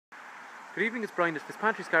Good evening, it's Brian at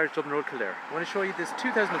Fitzpatrick's Garage, Dublin Road, Kildare. I want to show you this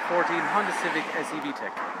 2014 Honda Civic SEi-VTEC.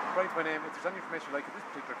 Right, my name. If there's any information you'd like of this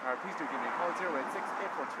particular car, please do give me a call 086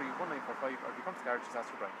 843 1945, or if you come to the garage, just ask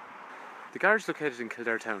for Brian. The garage is located in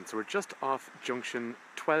Kildare town, so we're just off junction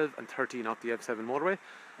 12 and 13 off the M7 motorway,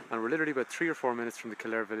 and we're literally about 3 or 4 minutes from the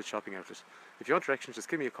Kildare Village shopping outlet. If you want directions, just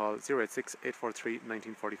give me a call 086 843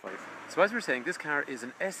 1945. So as we were saying, this car is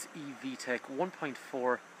an SEi-VTEC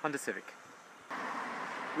 1.4 Honda Civic.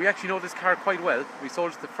 We actually know this car quite well. We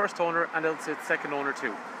sold it to the first owner and also its second owner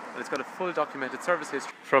too. And it's got a full documented service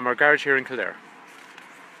history from our garage here in Kildare.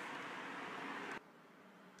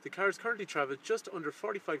 The car has currently travelled just under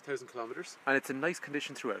 45,000 kilometres and it's in nice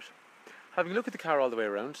condition throughout. Having a look at the car all the way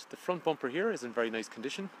around, the front bumper here is in very nice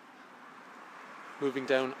condition. Moving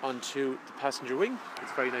down onto the passenger wing,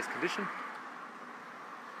 it's very nice condition.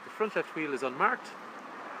 The front left wheel is unmarked.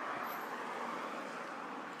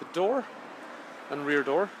 The door and rear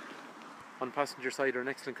door on passenger side are in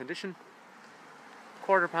excellent condition.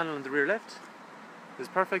 Quarter panel on the rear left is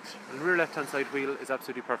perfect, and the rear left hand side wheel is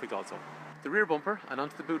absolutely perfect also. The rear bumper and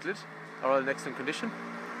onto the boot lid are all in excellent condition,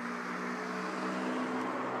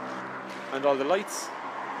 and all the lights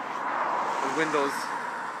and windows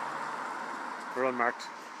are unmarked.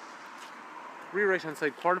 Rear right hand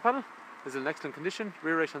side quarter panel is in excellent condition.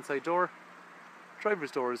 Rear right hand side door,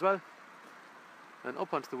 driver's door as well, and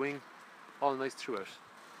up onto the wing, all nice throughout.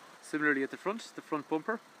 Similarly at the front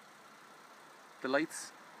bumper, the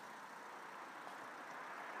lights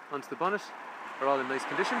onto the bonnet are all in nice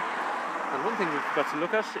condition. And one thing we've got to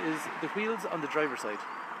look at is the wheels on the driver's side.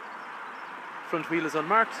 Front wheel is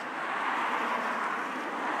unmarked,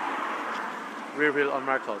 rear wheel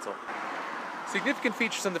unmarked also. Significant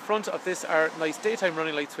features on the front of this are nice daytime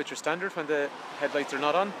running light switch are standard when the headlights are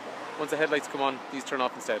not on. Once the headlights come on, these turn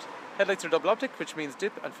off instead. Headlights are double optic, which means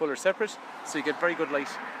dip and full are separate, so you get very good light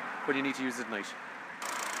when you need to use it at night.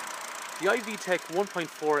 The SEi-VTEC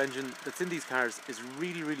 1.4 engine that's in these cars is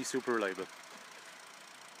really super reliable.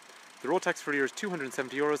 The road tax for a year is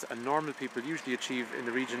 €270, and normal people usually achieve in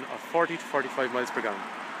the region of 40 to 45 miles per gallon.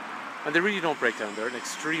 And they really don't break down, they're an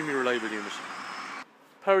extremely reliable unit.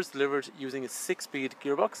 Power is delivered using a 6-speed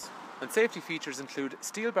gearbox, and safety features include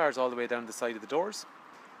steel bars all the way down the side of the doors,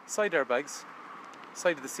 side airbags,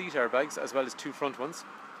 side of the seat airbags, as well as 2 front ones,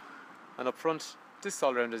 and up front discs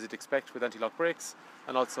all around as you'd expect with anti-lock brakes,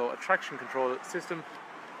 and also a traction control system,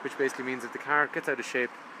 which basically means if the car gets out of shape,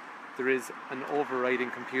 there is an overriding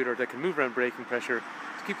computer that can move around braking pressure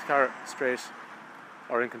to keep the car straight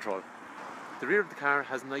or in control. The rear of the car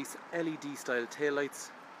has nice LED style tail lights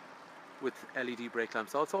with LED brake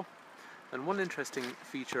lamps also, and one interesting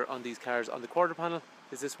feature on these cars on the quarter panel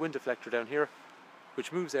is this wind deflector down here,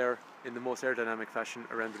 which moves air in the most aerodynamic fashion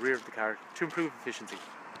around the rear of the car to improve efficiency.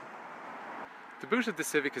 The boot of the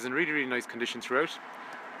Civic is in really nice condition throughout,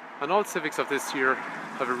 and all Civics of this year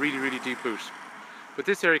have a really deep boot. But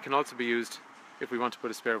this area can also be used if we want to put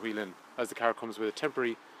a spare wheel in, as the car comes with a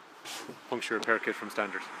temporary puncture repair kit from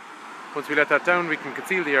standard. Once we let that down, we can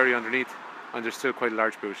conceal the area underneath, and there's still quite a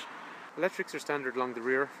large boot. Electrics are standard along the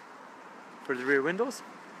rear for the rear windows.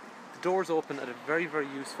 The doors open at a very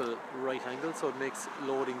useful right angle, so it makes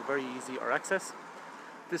loading very easy or access.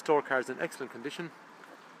 This door car is in excellent condition.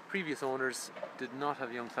 Previous owners did not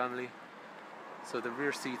have a young family, so the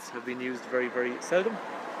rear seats have been used very seldom.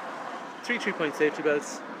 3 3-point safety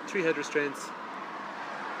belts, 3 head restraints,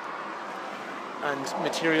 and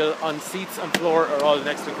material on seats and floor are all in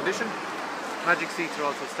excellent condition. Magic seats are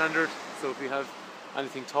also standard, so if we have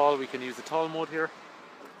anything tall, we can use the tall mode here,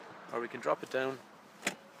 or we can drop it down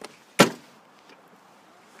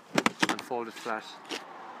and fold it flat,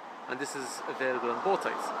 and this is available on both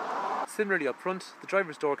sides. Similarly up front, the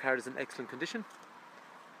driver's door card is in excellent condition,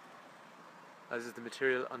 as is the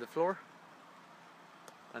material on the floor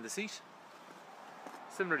and the seat.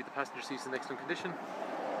 Similarly, the passenger seat is in excellent condition,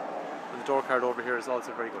 and the door card over here is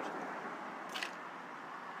also very good.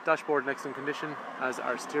 Dashboard in excellent condition, as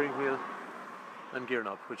are steering wheel and gear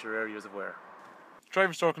knob, which are areas of wear.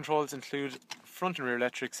 Driver's door controls include front and rear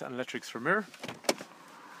electrics and electrics for mirror.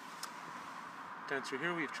 Down through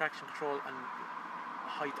here we have traction control and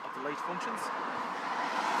height of the light functions.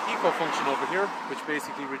 Eco function over here, which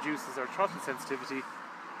basically reduces our throttle sensitivity,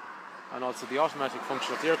 and also the automatic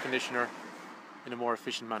function of the air conditioner in a more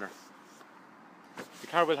efficient manner. The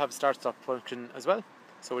car will have a start-stop function as well,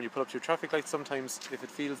 so when you pull up to your traffic lights, sometimes if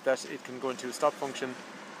it feels that it can go into a stop function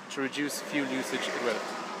to reduce fuel usage, it will.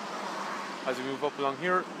 As we move up along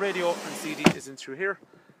here, radio and CD is in through here,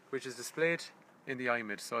 which is displayed in the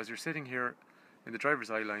iMid. So as you're sitting here in the driver's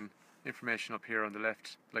eye line, information up here on the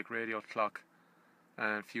left, like radio, clock,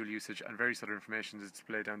 and fuel usage and various other information is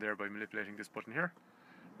displayed down there by manipulating this button here.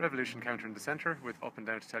 Revolution counter in the centre with up and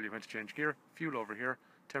down to tell you when to change gear, fuel over here,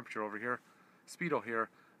 temperature over here, speedo here,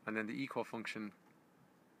 and then the eco function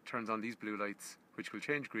turns on these blue lights which will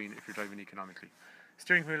change green if you're driving economically.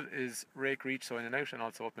 Steering wheel is rake reach, so in and out and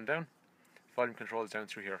also up and down. Volume control is down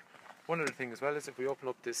through here. One other thing as well is if we open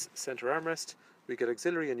up this centre armrest, we get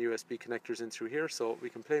auxiliary and USB connectors in through here, so we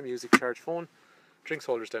can play music, charge phone, drinks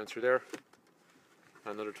holders down through there,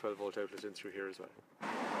 and another 12 volt outlet in through here as well.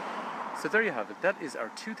 So there you have it, that is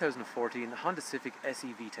our 2014 Honda Civic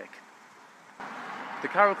SEi-VTEC. The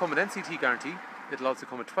car will come with NCT guarantee, it'll also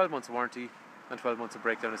come with 12 months of warranty and 12 months of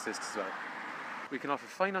breakdown assist as well. We can offer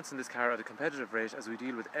finance on this car at a competitive rate as we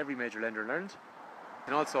deal with every major lender in Ireland.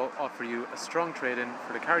 We can also offer you a strong trade-in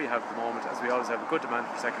for the car you have at the moment, as we always have a good demand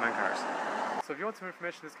for second-hand cars. So if you want some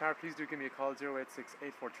information on this car, please do give me a call, 086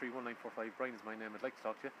 843 1945. Brian is my name, I'd like to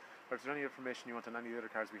talk to you. Or if there's any information you want on any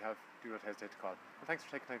other cars we have, do not hesitate to call. And thanks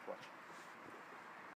for taking time to watch.